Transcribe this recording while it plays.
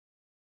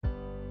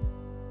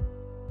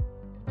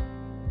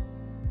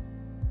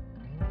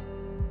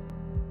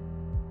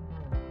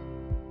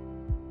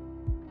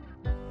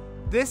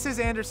This is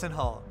Anderson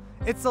Hall.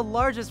 It's the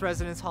largest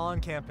residence hall on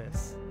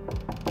campus.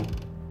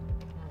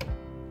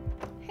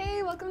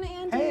 Hey, welcome to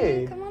Andy.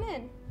 Hey. Come on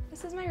in.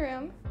 This is my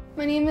room.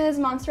 My name is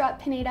Montserrat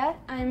Pineda.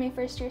 I'm a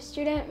first-year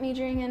student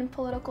majoring in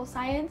political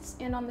science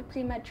and on the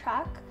pre-med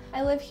track.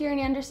 I live here in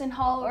Anderson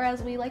Hall, or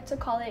as we like to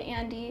call it,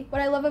 Andy.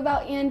 What I love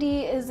about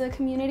Andy is the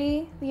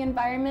community, the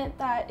environment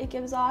that it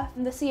gives off.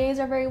 The CAs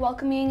are very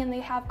welcoming and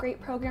they have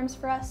great programs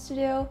for us to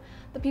do.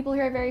 The people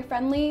here are very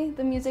friendly.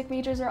 The music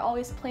majors are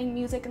always playing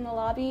music in the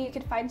lobby. You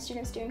could find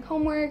students doing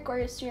homework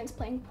or students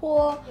playing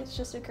pool. It's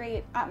just a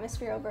great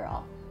atmosphere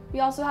overall. We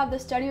also have the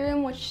study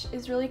room, which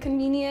is really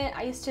convenient.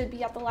 I used to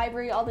be at the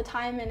library all the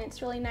time and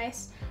it's really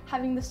nice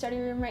having the study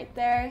room right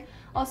there.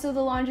 Also,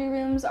 the laundry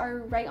rooms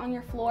are right on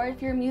your floor.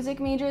 If you're a music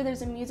major,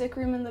 there's a music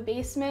room in the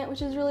basement,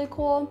 which is really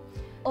cool.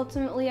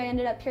 Ultimately, I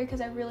ended up here because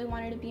I really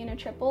wanted to be in a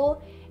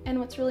triple. And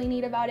what's really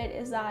neat about it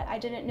is that I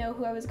didn't know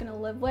who I was gonna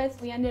live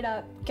with. We ended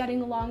up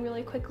getting along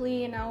really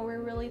quickly and now we're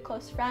really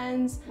close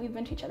friends. We've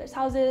been to each other's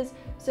houses.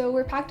 So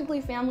we're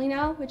practically family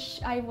now, which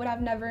I would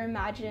have never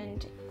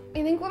imagined.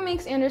 I think what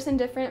makes Anderson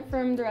different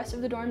from the rest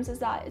of the dorms is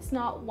that it's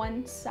not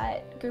one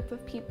set group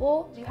of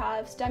people. You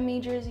have STEM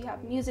majors, you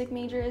have music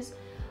majors,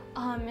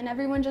 and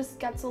everyone just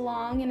gets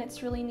along, and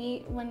it's really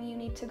neat when you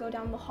need to go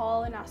down the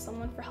hall and ask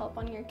someone for help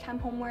on your chem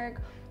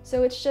homework.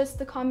 So it's just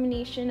the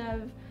combination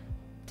of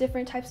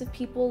different types of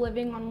people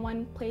living on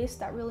one place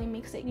that really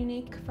makes it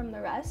unique from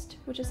the rest,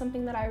 which is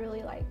something that I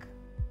really like.